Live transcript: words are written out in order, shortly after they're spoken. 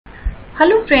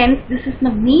Hello friends, this is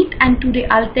Navneet and today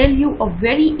I'll tell you a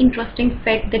very interesting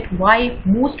fact that why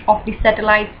most of the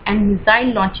satellites and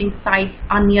missile launching sites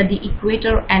are near the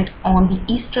equator and on the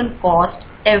eastern coast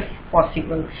if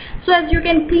possible. So as you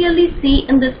can clearly see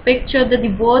in this picture that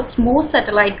the world's most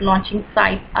satellite launching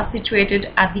sites are situated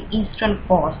at the eastern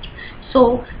coast.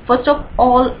 So first of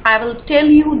all, I will tell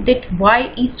you that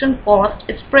why eastern coast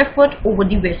is preferred over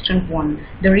the western one.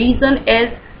 The reason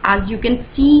is, as you can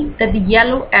see that the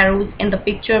yellow arrows in the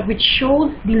picture which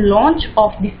shows the launch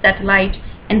of the satellite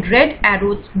and red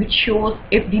arrows which shows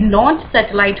if the launch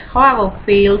satellite however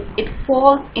fails, it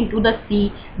falls into the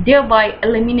sea, thereby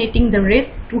eliminating the risk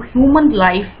to human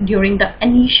life during the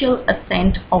initial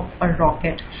ascent of a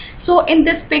rocket. So in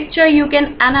this picture you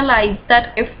can analyze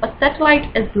that if a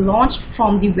satellite is launched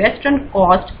from the western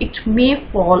coast, it may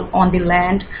fall on the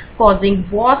land, causing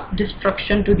vast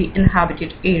destruction to the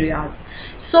inhabited areas.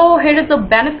 So here is the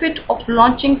benefit of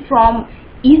launching from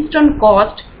eastern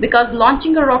coast, because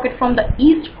launching a rocket from the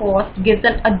east coast gives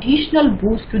an additional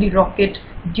boost to the rocket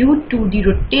due to the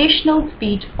rotational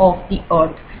speed of the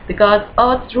earth, because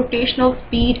earth's rotational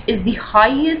speed is the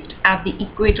highest at the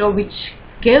equator, which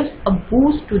gives a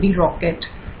boost to the rocket.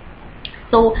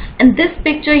 So in this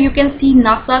picture you can see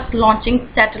NASA's launching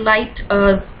satellite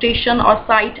station or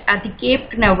site at the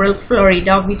Cape Canaveral,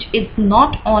 Florida, which is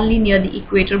not only near the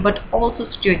equator but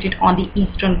also situated on the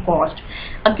eastern coast.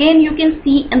 Again you can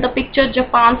see in the picture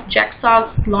Japan's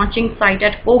JAXA's launching site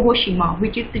at Ogoshima,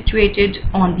 which is situated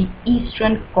on the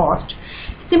eastern coast.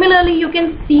 Similarly, you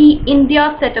can see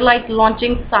India's satellite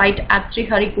launching site at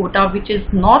Sriharikota, which is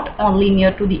not only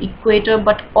near to the equator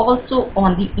but also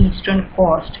on the eastern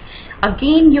coast.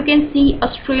 Again, you can see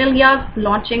Australia's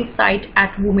launching site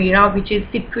at Woomera, which is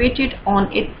situated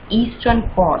on its eastern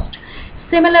coast.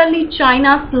 Similarly,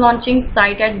 China's launching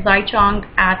site at Zaichang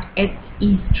at its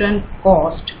eastern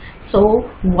coast. So,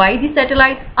 why the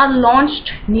satellites are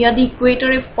launched near the equator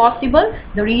if possible?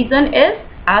 The reason is,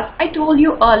 as I told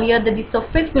you earlier, that the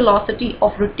surface velocity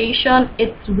of rotation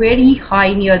is very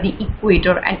high near the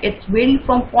equator and it's vary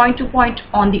from point to point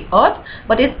on the earth,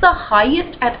 but it's the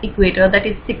highest at equator, that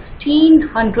is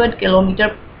 1600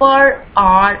 km per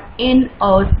hour in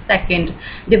a second.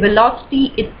 The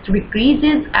velocity it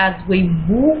decreases as we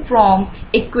move from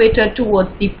equator towards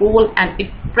the pole and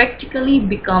it practically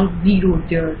becomes zero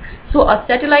there. So a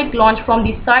satellite launch from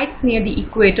the sites near the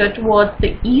equator towards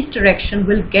the east direction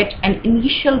will get an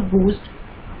initial boost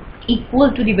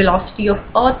equal to the velocity of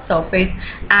Earth's surface,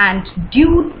 and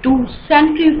due to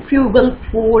centrifugal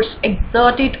force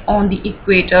exerted on the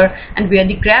equator and where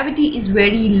the gravity is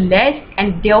very less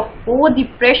and therefore the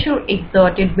pressure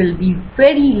exerted will be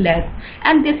very less,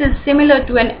 and this is similar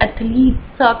to an athlete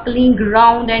circling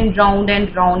round and round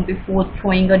and round before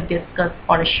throwing a discus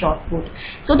or a shot put.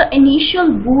 So the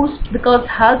initial boost because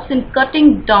helps in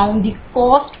cutting down the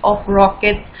cost of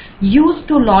rockets used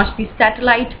to launch the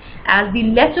satellite, as the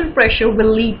lesser pressure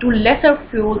will lead to lesser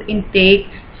fuel intake.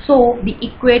 So the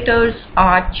equators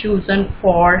are chosen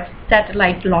for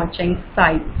satellite launching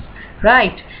sites,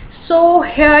 right? So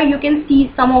here you can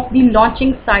see some of the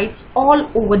launching sites all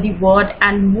over the world,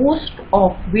 and most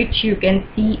of which you can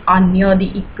see are near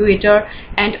the equator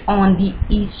and on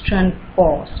the eastern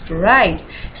coast, right?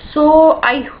 So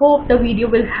I hope the video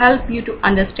will help you to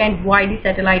understand why the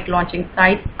satellite launching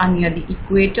sites are near the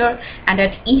equator and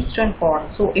at eastern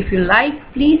coast. So if you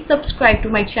like, please subscribe to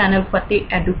my channel Fateh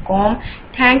Educom.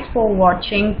 Thanks for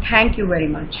watching. Thank you very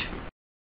much.